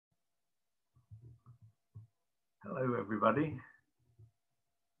Hello everybody,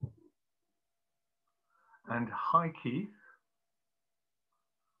 and hi Keith.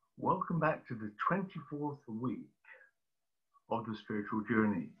 Welcome back to the 24th week of the spiritual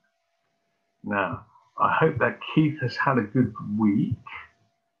journey. Now, I hope that Keith has had a good week.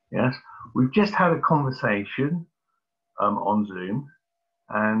 Yes, we've just had a conversation on Zoom,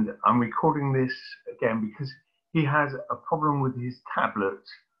 and I'm recording this again because he has a problem with his tablet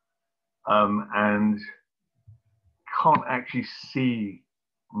and can't actually see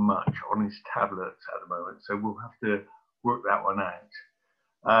much on his tablets at the moment, so we'll have to work that one out.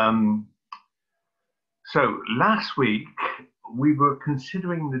 So last week we were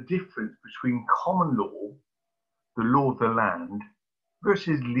considering the difference between common law, the law of the land,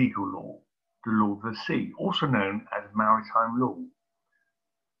 versus legal law, the law of the sea, also known as maritime law.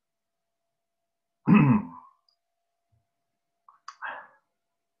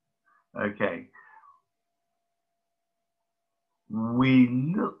 Okay. We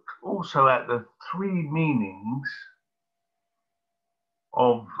looked also at the three meanings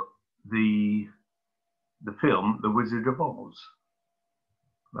of the film, The Wizard of Oz.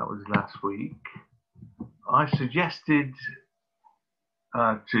 That was last week. I suggested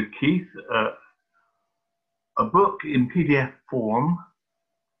to Keith a book in PDF form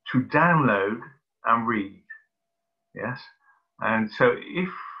to download and read. Yes, and so if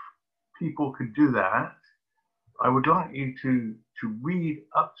people could do that, I would like you to read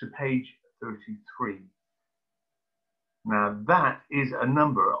up to page 33. Now that is a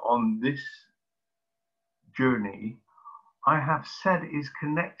number on this journey I have said is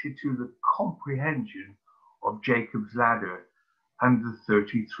connected to the comprehension of Jacob's ladder and the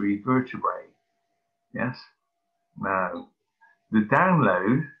 33 vertebrae. Yes. Now the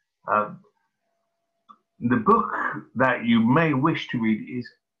download, the book that you may wish to read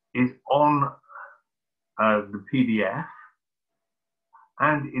is on the PDF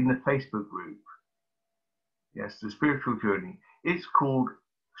and in the Facebook group. Yes, the spiritual journey. It's called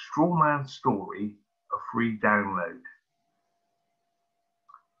Straw Man's Story, a free download.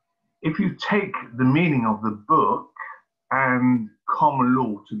 If you take the meaning of the book and common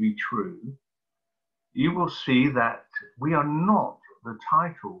law to be true, you will see that we are not the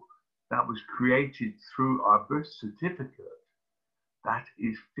title that was created through our birth certificate. That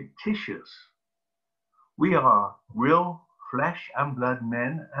is fictitious. We are real flesh and blood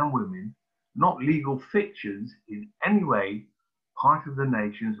men and women, not legal fictions in any way, part of the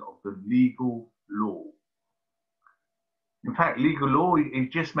nations of the legal law. In fact, legal law is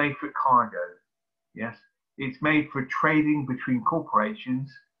just made for cargo. Yes, it's made for trading between corporations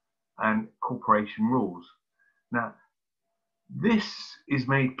and corporation rules. Now, this is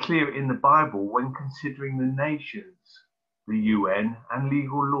made clear in the Bible when considering the nations, the UN, and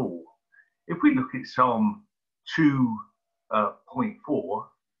legal law. If we look at Psalm 2.4,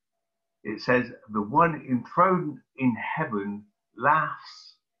 it says, the one enthroned in heaven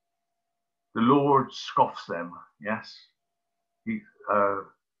laughs, the Lord scoffs them. Yes,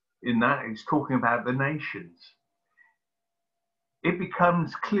 in that it's talking about the nations. It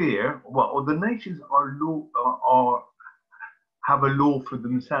becomes clear, well, the nations have a law for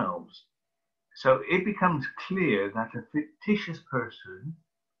themselves. So it becomes clear that a fictitious person,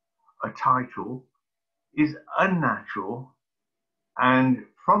 a title, is unnatural, and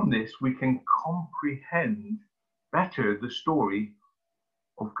from this we can comprehend better the story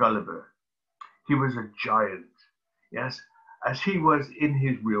of Gulliver. He was a giant, yes, as he was in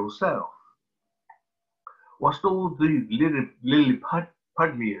his real self. Whilst all the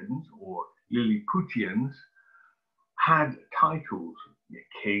Lilliputians or Lilliputians had titles,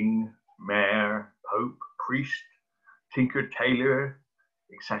 king, mayor, pope, priest, tinker, tailor,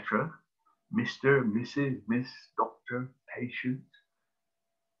 etc., Mr., Mrs., Miss, Doctor, Patient.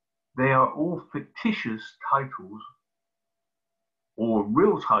 They are all fictitious titles or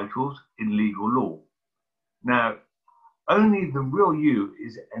real titles in legal law. Now, only the real you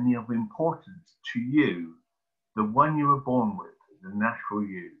is any of importance to you, the one you were born with, the natural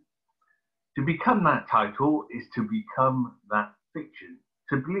you. To become that title is to become that fiction,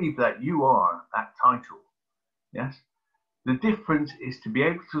 to believe that you are that title. Yes? The difference is to be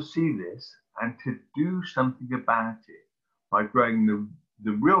able to see this and to do something about it by growing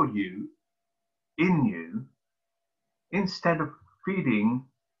the real you in you, instead of feeding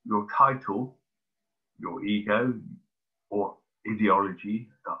your title, your ego, or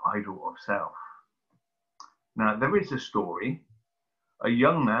ideology, the idol of self. Now, there is a story. A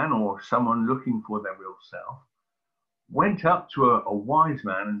young man or someone looking for their real self went up to a wise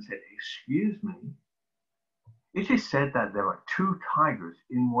man and said, "Excuse me, it is said that there are two tigers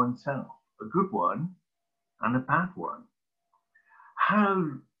in oneself, a good one and a bad one.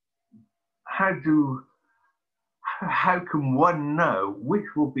 How can one know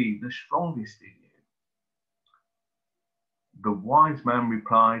which will be the strongest in you? The wise man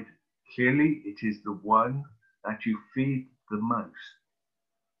replied, clearly it is the one that you feed the most.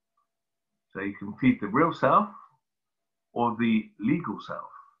 So you can feed the real self or the legal self.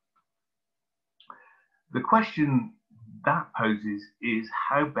 The question that poses is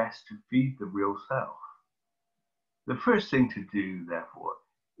how best to feed the real self. The first thing to do, therefore,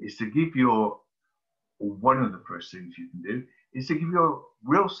 is to give or one of the first things you can do, is to give your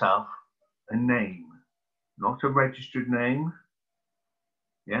real self a name, not a registered name,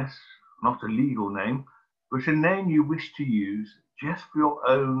 yes, not a legal name, but a name you wish to use just for your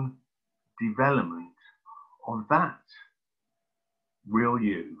own development of that real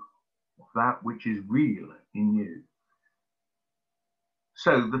you, of that which is real in you.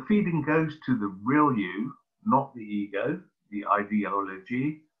 So the feeding goes to the real you, not the ego, the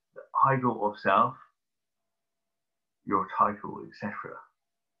ideology, the idol of self, your title, etc.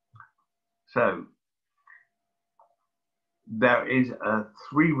 So there is a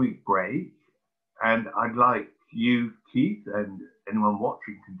 3-week break, and I'd like you, Keith, and anyone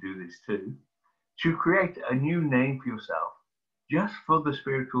watching can do this too, to create a new name for yourself just for the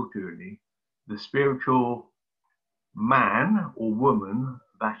spiritual journey, the spiritual man or woman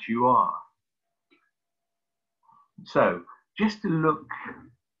that you are. So just to look,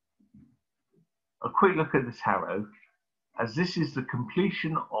 a quick look at the tarot, as this is the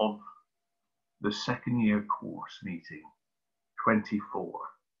completion of the second year course meeting, 24.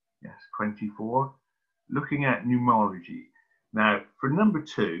 Yes, 24, looking at numerology. Now, for number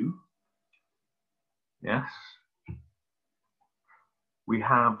 2, yes, we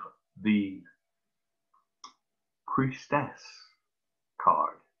have the priestess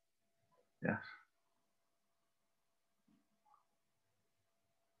card. Yes.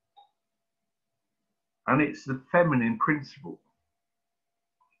 And it's the feminine principle,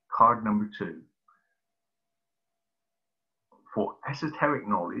 card number 2. For esoteric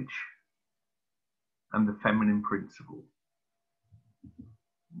knowledge and the feminine principle.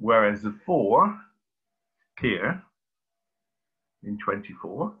 Whereas the 4 here in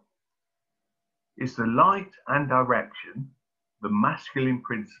 24 is the light and direction, the masculine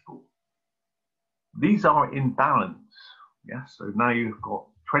principle. These are in balance. Yes, so now you've got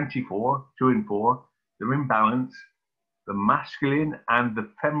 24, 2 and 4, they're in balance, the masculine and the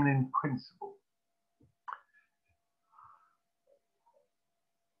feminine principle,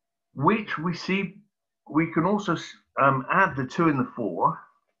 which we see, we can also add the 2 and the 4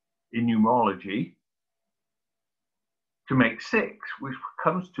 in numerology to make 6, which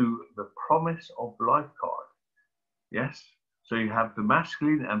comes to the promise of life card. Yes, so you have the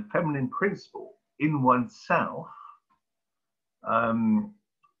masculine and feminine principle in oneself,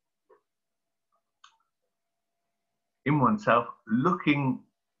 looking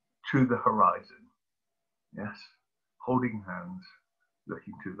to the horizon. Yes, holding hands,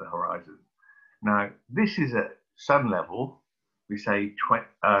 looking to the horizon. Now, this is at sun level, we say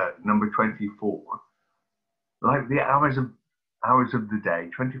number 24, like the hours of the day,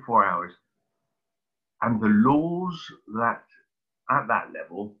 24 hours, and the laws that at that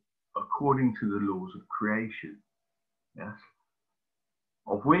level, according to the laws of creation, yes,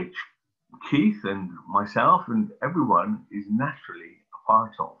 of which Keith and myself and everyone is naturally a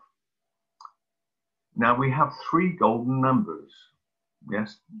part of. Now we have 3 golden numbers,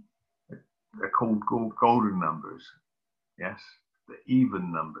 yes, they're called golden numbers, yes, the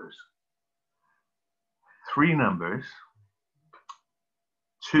even numbers. 3 numbers,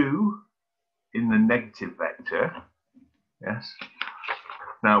 2 in the negative vector, yes.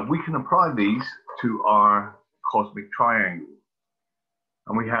 Now we can apply these to our cosmic triangle,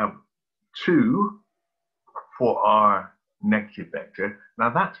 and we have 2 for our negative vector. Now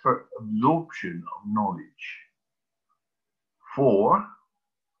that's for absorption of knowledge. 4,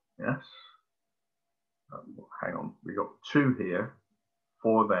 yes, hang on, we got 2 here,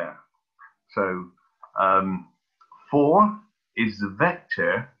 4 there. So 4 is the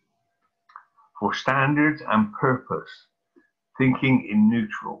vector for standards and purpose, thinking in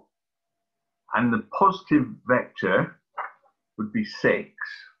neutral. And the positive vector would be 6.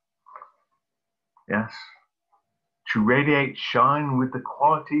 Yes, to radiate, shine with the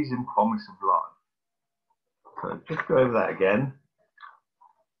qualities and promise of life. So just go over that again.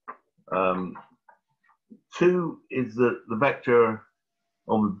 2 is the vector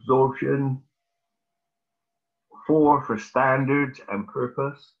of absorption, 4 for standards and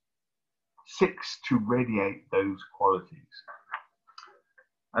purpose, 6 to radiate those qualities.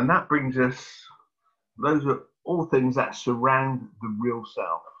 And that brings us those are all things that surround the real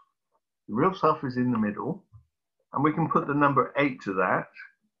self. The real self is in the middle, and we can put the number 8 to that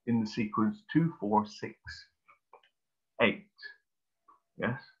in the sequence 2, 4, 6, 8.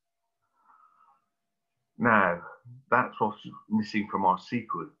 Yes? Now, that's what's missing from our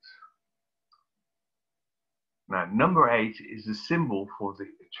sequence. Now, number 8 is the symbol for the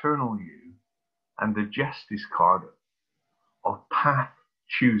eternal you and the justice card of path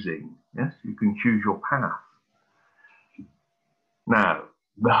choosing. Yes, you can choose your path. Now,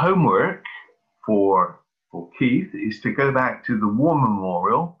 the homework for Keith is to go back to the war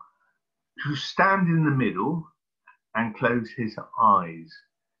memorial, to stand in the middle and close his eyes.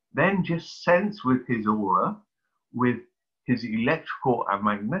 Then just sense with his aura, with his electrical and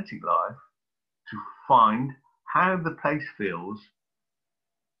magnetic life, to find how the place feels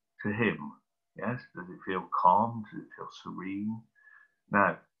to him. Yes, does it feel calm? Does it feel serene?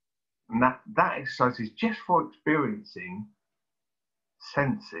 Now, that exercise is just for experiencing,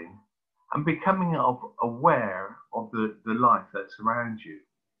 sensing, and becoming aware of the life that surrounds you.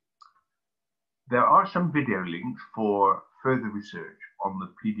 There are some video links for further research on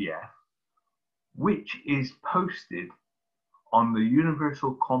the PDF, which is posted on the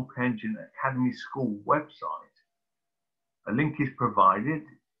Universal Comprehension Academy School website. A link is provided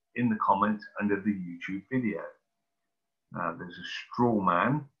in the comments under the YouTube video. Now, there's a straw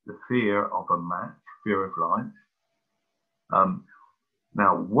man, the fear of a match, fear of light.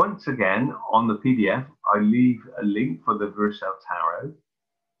 Now, once again, on the PDF, I leave a link for the Vercel Tarot,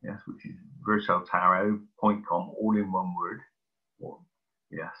 yes, which is verceltarot.com, all in one word. Or,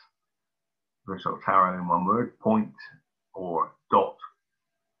 yes, Vercel Tarot in one word, .com,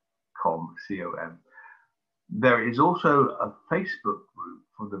 C-O-M. There is also a Facebook group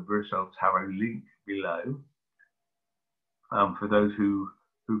for the Vercel Tarot, link below, for those who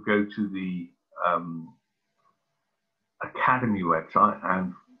go to the Academy website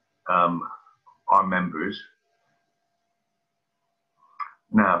and are members.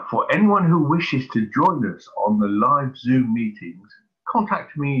 Now, for anyone who wishes to join us on the live Zoom meetings,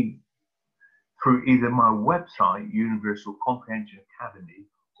 contact me through either my website, Universal Comprehension Academy,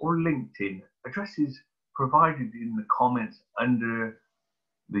 or LinkedIn. Addresses provided in the comments under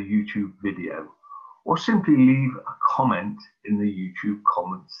the YouTube video, or simply leave a comment in the YouTube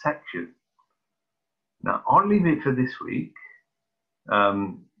comment section. Now, I'll leave it for this week.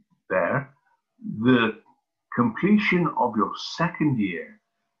 The completion of your second year,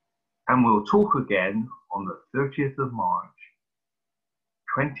 and we'll talk again on the 30th of March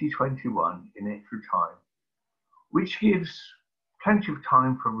 2021 in extra time, which gives plenty of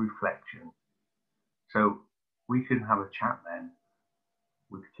time for reflection. So we can have a chat then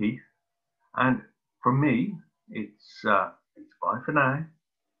with Keith. And from me, it's bye for now,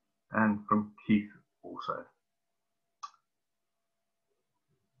 and from Keith also.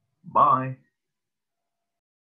 Bye.